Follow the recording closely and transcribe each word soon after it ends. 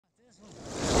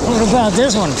about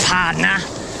this one, partner?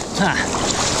 Huh.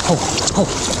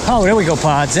 Oh, there we go,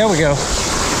 pods. There we go.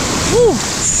 Woo.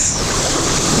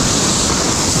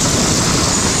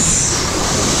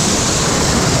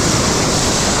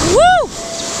 Woo!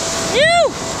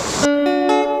 You!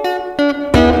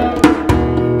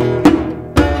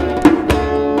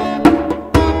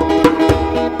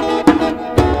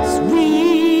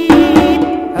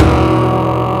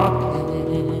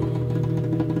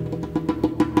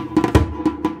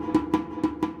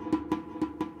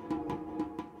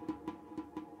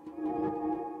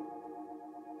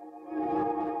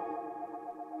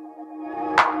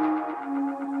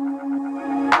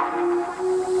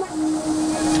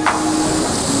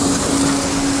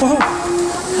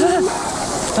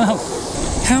 Oh,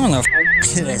 how in the f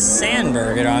did a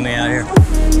sandbird get on me out here?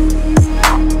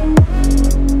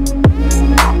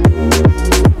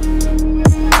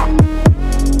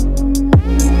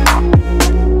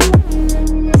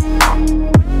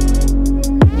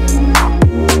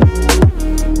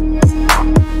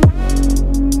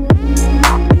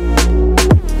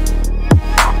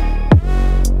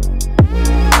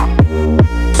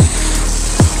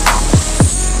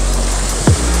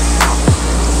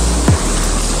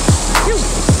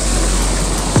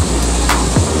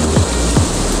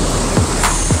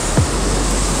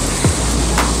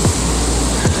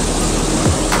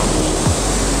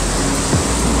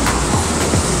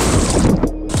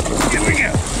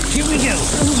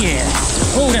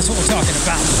 Oh, that's what we're talking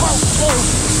about. Whoa, whoa.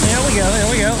 There we go, there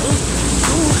we go. Ooh,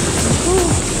 ooh,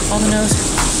 ooh. On the nose.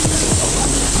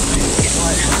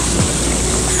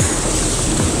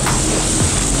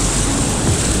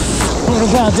 What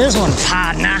about this one,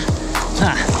 partner?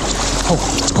 Huh.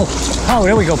 Oh,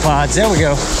 there we go, pods. There we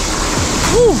go.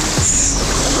 Woo.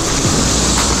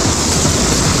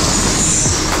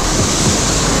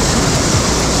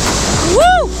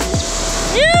 Woo!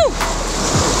 You!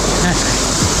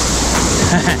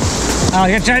 Oh,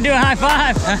 you're trying to do a high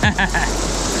five.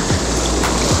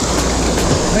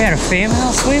 We had a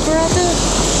female sweeper out there?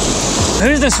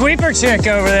 Who's the sweeper chick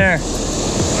over there?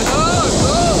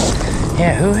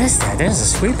 Yeah, who is that? There's a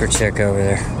sweeper chick over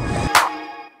there.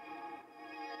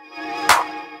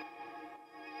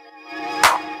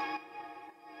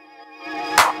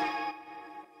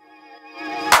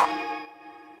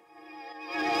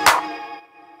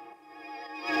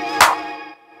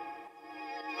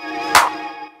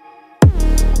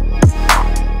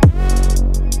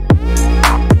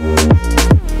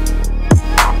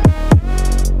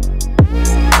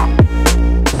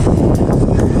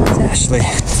 Ashley. I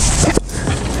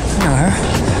know her.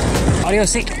 Audio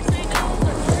seat.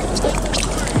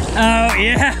 Oh,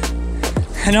 yeah.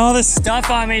 And all this stuff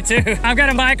on me, too. I've got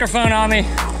a microphone on me.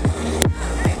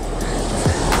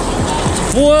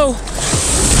 Whoa.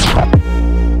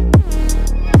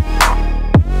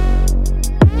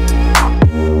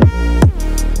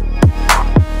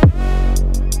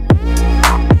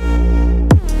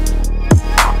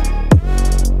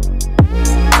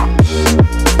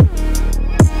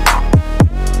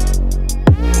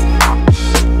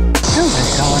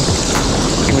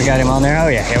 We got him on there. Oh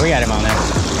yeah, we got him on there.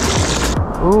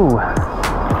 Ooh,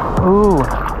 ooh,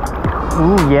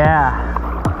 ooh, yeah,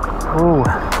 ooh,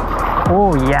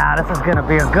 ooh, yeah. This is gonna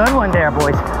be a good one, there,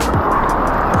 boys.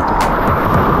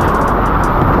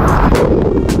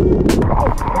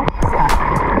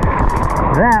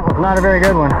 That was not a very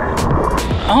good one.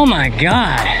 Oh my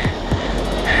God,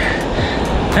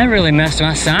 that really messed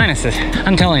my sinuses.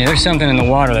 I'm telling you, there's something in the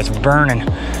water that's burning,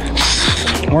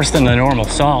 worse than the normal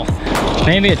salt.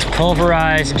 Maybe it's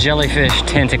pulverized jellyfish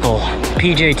tentacle,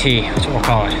 PJT, that's what we'll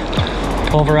call it.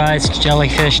 Pulverized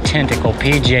jellyfish tentacle,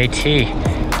 PJT.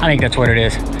 I think that's what it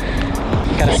is.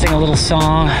 Gotta sing a little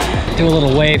song, do a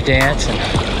little wave dance, and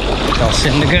I'll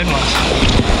sit in the good ones.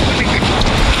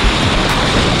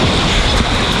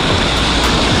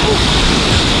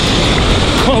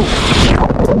 Whoa.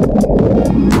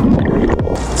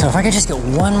 So if I could just get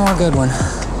one more good one,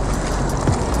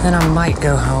 then I might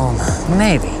go home,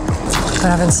 maybe. But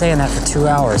I've been saying that for 2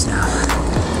 hours now.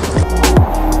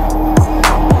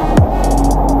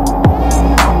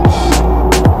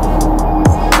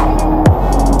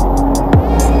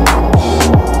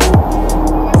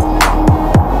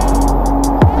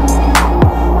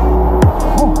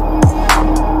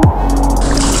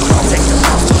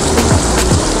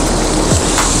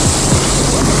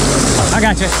 I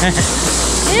got you.